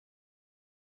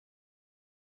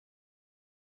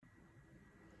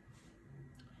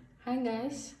Hi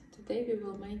guys, today we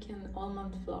will make an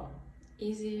almond flour,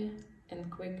 easy and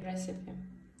quick recipe.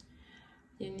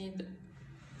 You need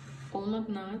almond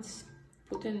nuts,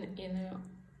 put in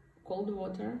cold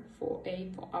water for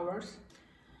 8 hours.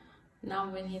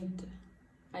 Now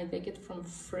I take it from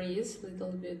freeze,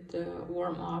 little bit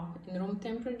warm up in room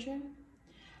temperature,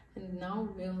 and now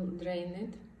we'll drain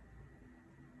it.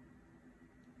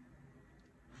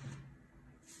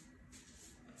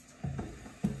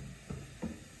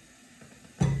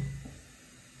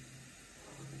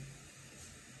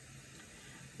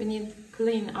 We need to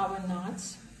clean our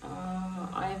nuts.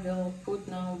 I will put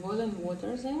now boiling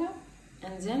water there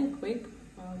and then quick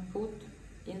put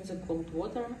in the cold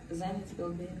water, then it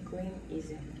will be clean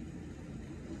easy.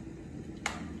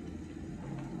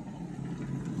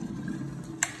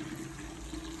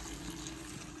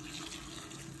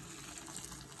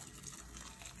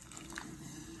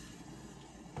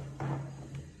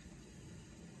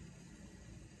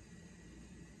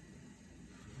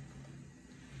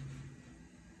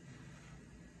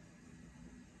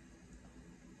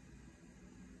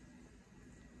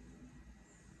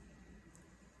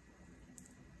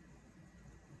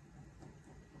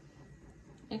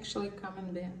 Actually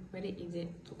can be very easy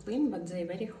to clean, but they're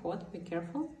very hot, be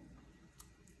careful.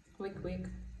 Quick,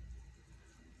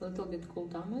 little bit cool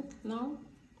down it now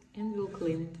and we'll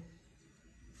clean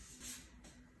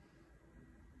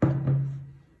it.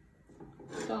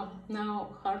 So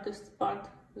now hardest part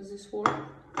of this work,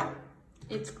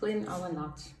 it's clean our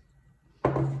nuts.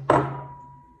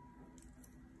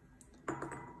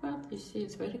 But you see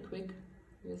it's very quick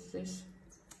with this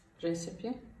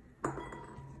recipe.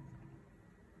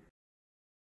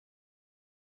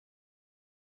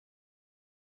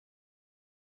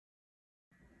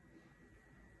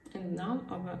 And now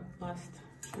our last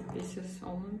 2 pieces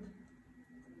almond.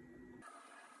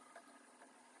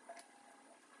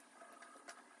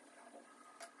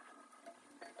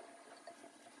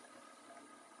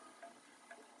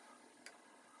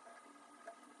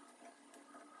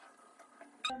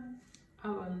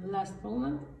 Our last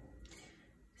almond.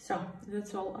 So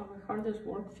that's all, our hardest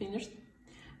work finished.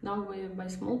 Now we, by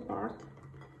small part,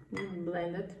 we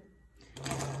blend it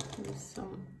with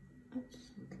some.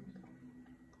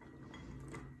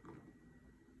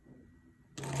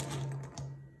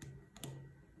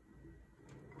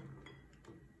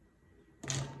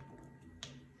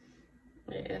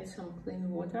 I add some clean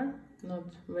water, not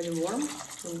very warm,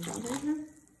 room temperature,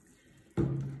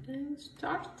 and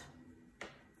start.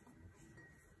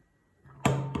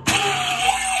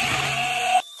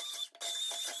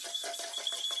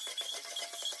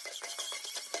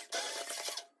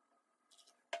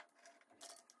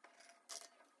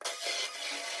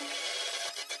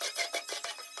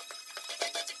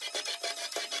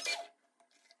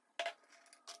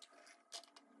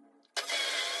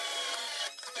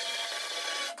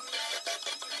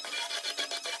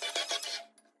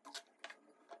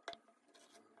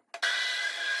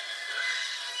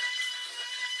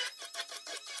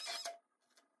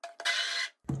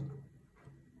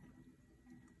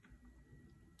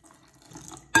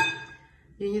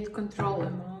 You need to control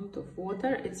amount of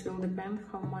water, it will depend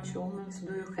how much almonds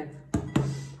do you have.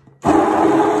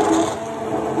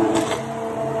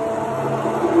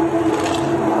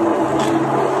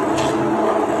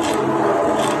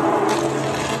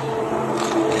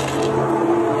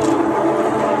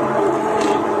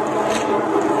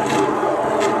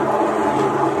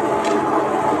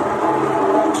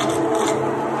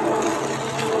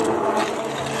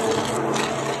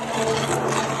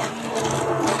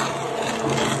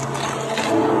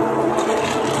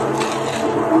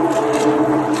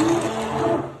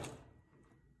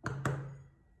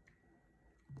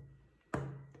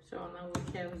 So now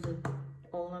we have the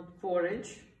almond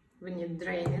porridge. We need to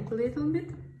drain it a little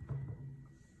bit.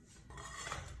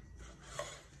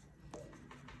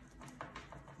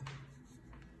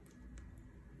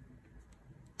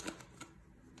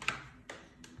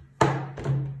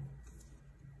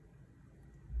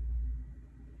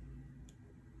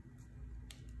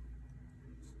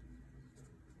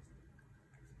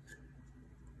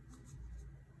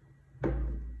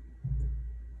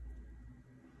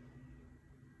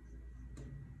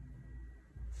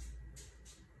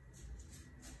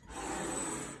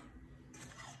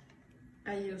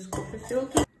 I use coffee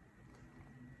filter.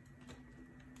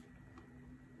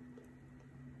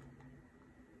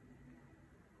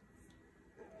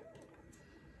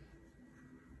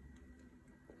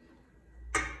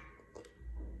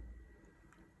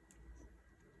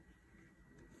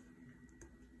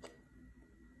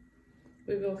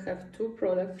 We will have 2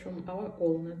 products from our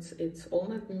walnuts. It's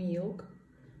almond milk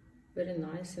very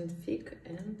nice and thick,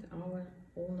 and our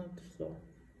almond flour.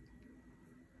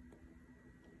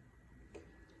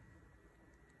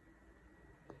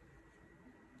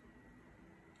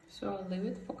 So I'll leave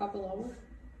it for a couple hours.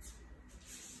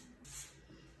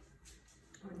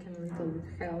 I can little bit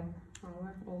help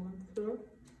our almond flour.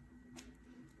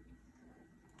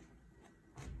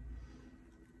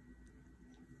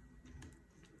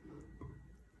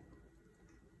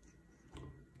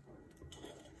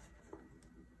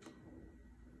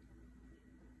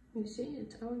 You see,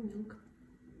 it's our milk.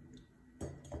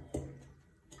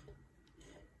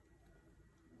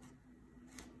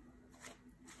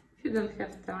 If you don't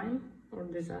have time or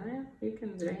desire, you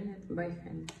can drain it by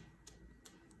hand.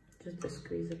 Just a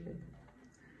squeeze of it.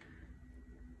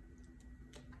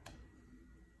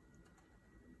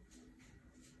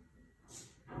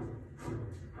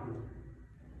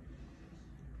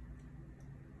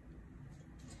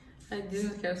 I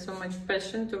didn't have so much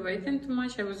passion to waiting too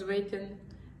much. I was waiting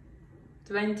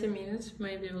 20 minutes,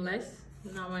 maybe less.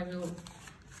 Now I will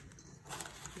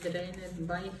drain it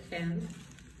by hand.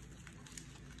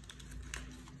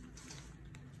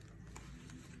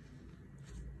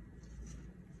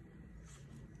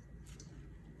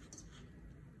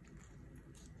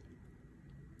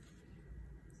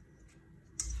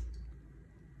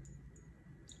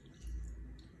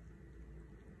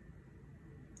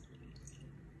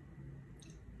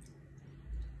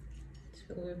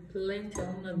 So with plenty of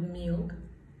almond milk.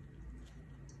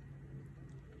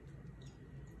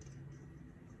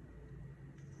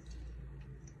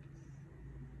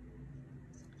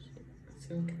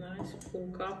 Think nice full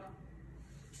cup.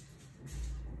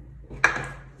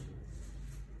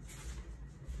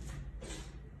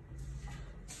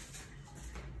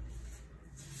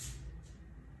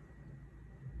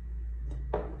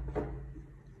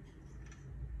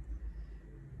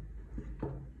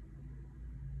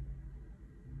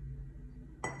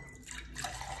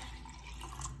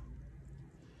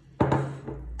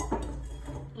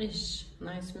 It's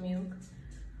nice milk.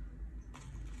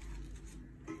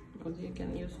 What you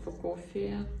can use for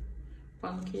coffee,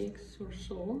 pancakes or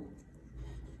so.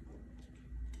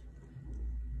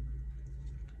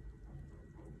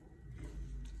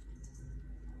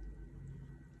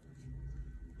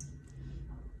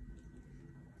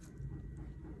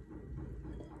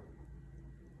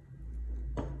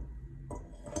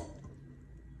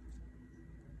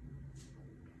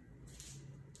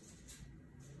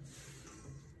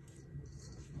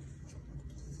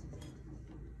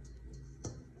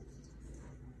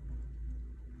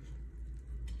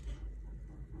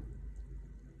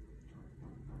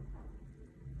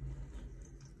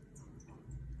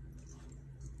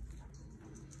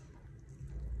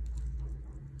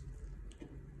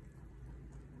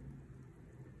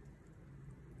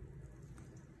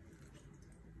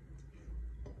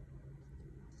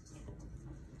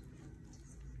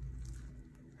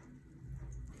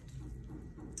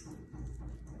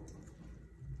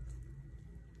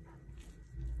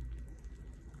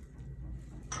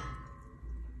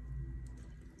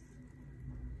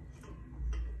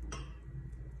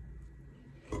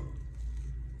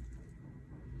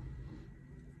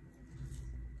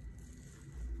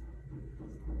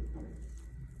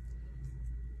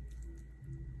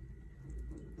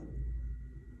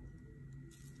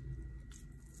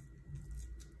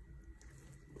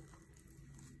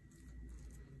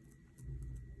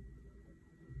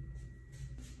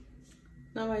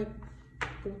 Now I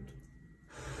put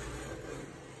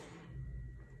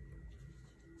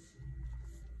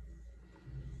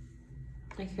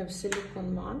I have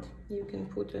silicone mud. You can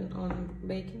put it on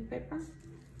baking paper.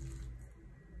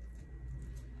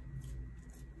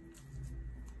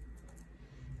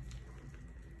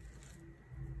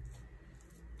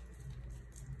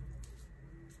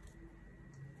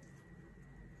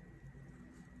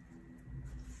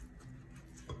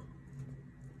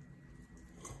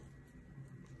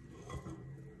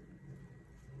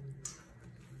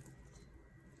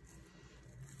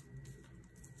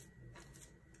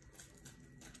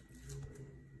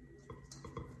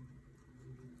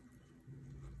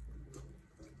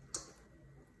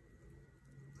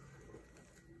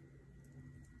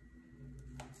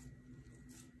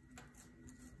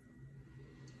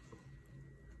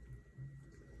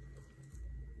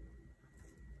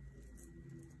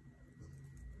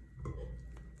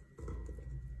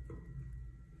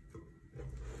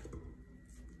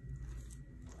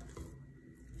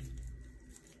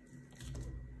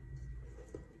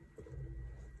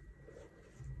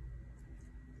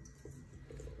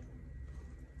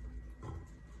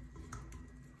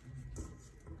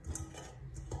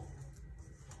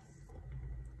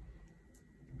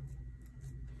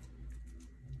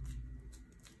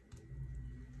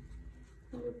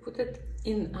 we put it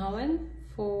in oven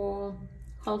for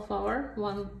half hour,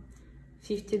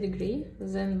 150 degree.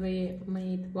 Then we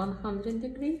made 100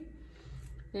 degree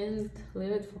and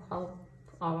leave it for half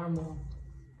hour more.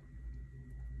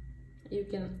 You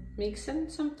can mix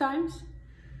it sometimes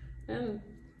and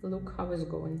look how it's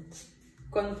going.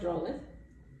 Control it.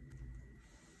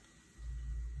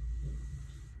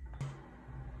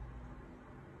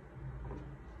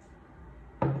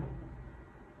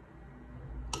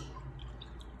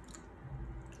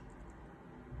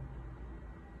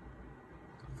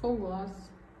 Full glass,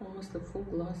 almost a full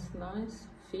glass, nice,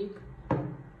 thick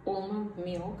almond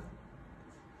milk.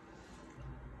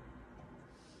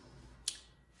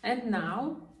 And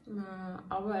now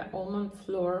our almond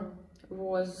flour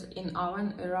was in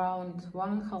oven around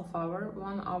 1.5 hour.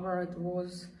 1 hour it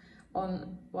was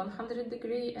on 100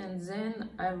 degree, and then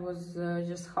I was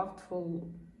just half full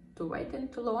to wait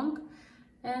too long,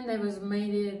 and I was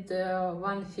made it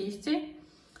 150.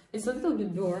 It's a little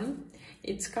bit burnt.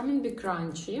 It's coming be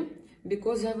crunchy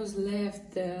because I was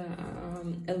left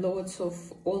a lot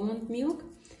of almond milk,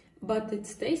 but it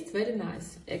tastes very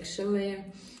nice. Actually,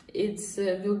 it's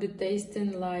will be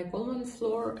tasting like almond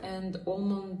flour and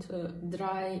almond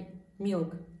dry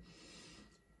milk.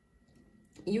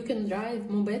 You can dry it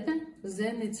more better,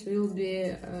 then it will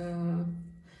be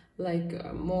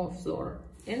more flour.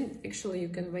 And actually, you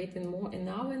can wait in more in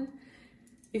oven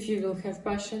if you will have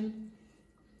passion.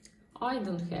 I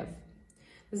don't have.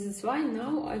 That's why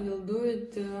now I will do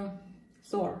it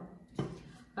flour.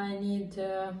 I need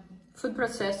food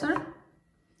processor.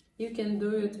 You can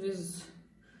do it with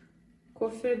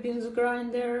coffee beans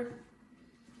grinder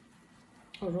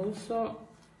or also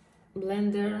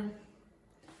blender,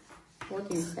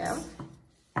 what you have.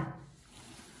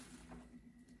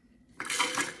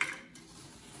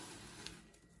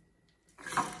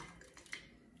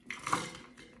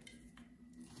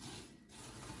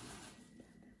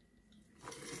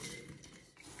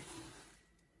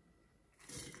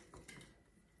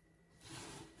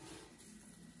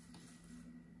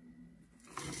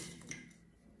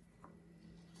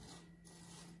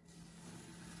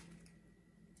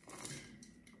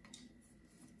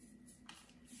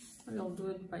 I'll do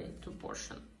it by 2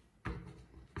 portions.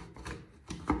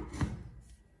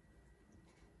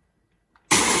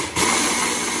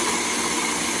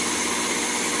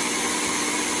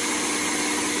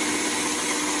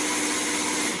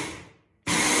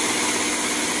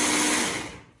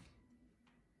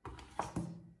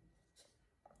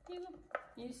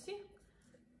 You see?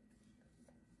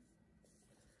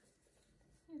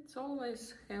 It's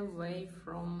always away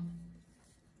from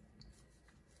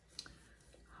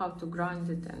how to grind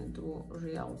it and do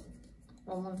real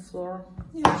almond flour.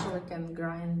 You actually can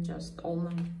grind just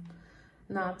almond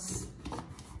nuts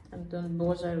and don't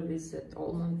bother with it,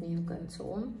 almond milk and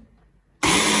so on.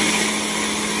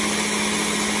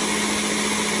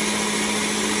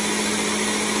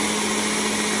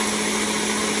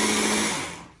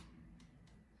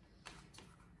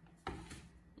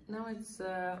 Now it's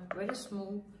very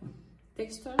smooth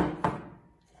texture,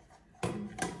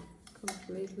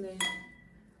 completely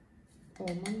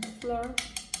almond flour.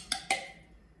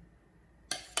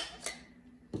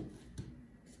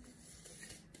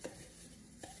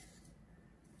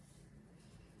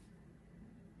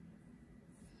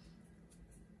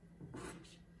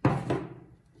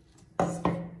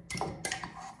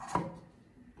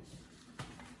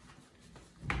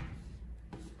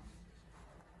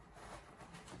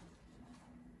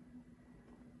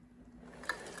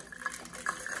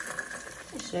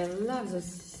 I love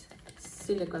this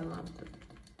silicone method.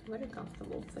 Very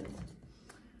comfortable thing,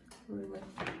 really.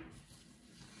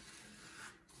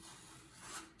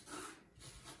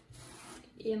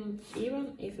 And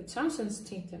even if it's something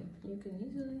sticking, you can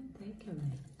easily take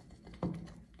away.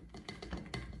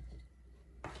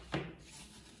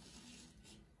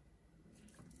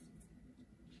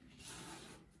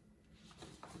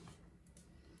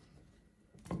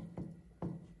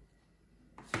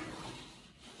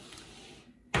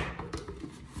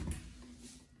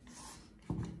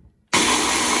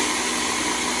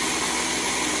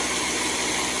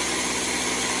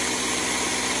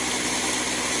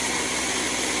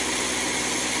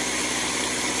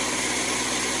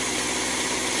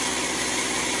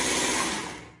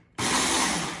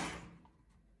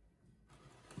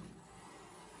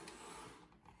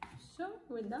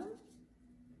 We're done.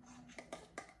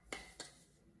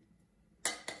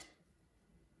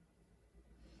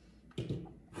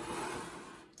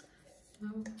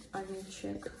 Now I will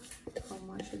check how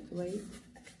much it weighs.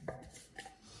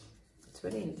 It's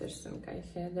very interesting. I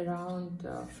had around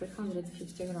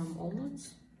 350 gram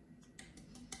almonds.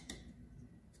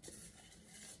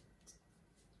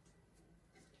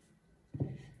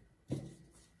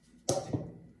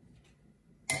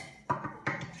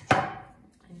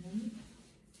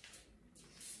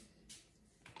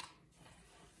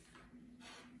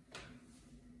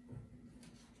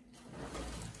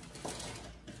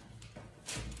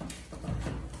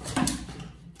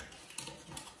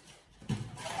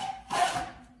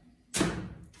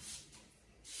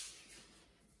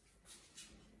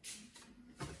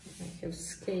 to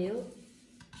scale.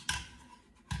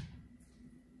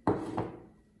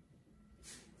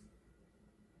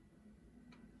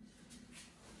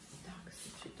 Так,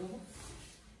 чудово.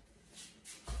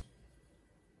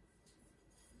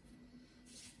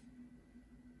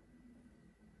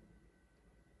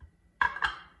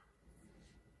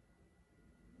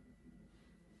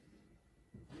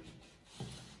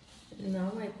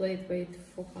 Now I plate weight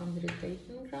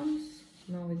 418 grams.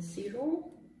 Now it's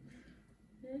 0.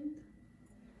 And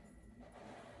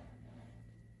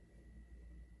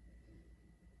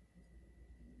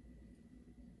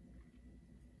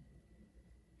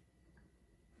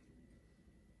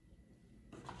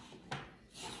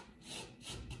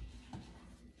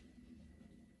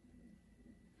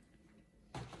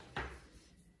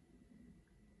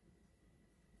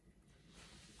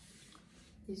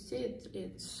you see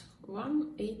it's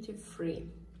 183.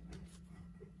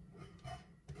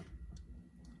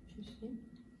 You see?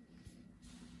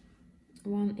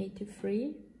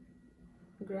 183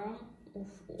 gram of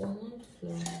almond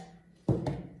flour.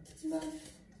 But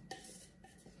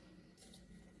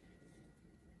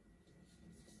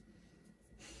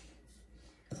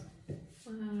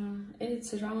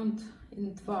it's around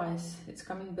in twice, it's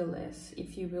coming be less.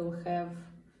 If you will have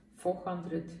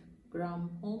 400 gram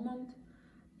almond,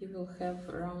 you will have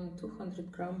around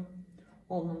 200 gram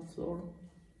almond flour.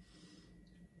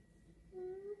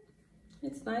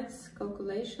 It's nice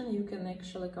calculation. You can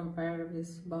actually compare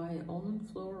this by almond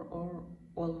flour or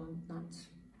almond nuts.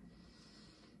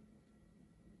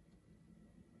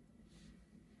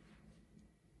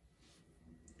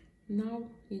 Now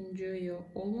enjoy your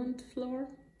almond flour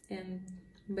and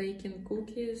baking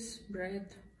cookies,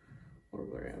 bread, or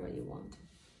wherever you want.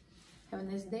 Have a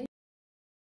nice day.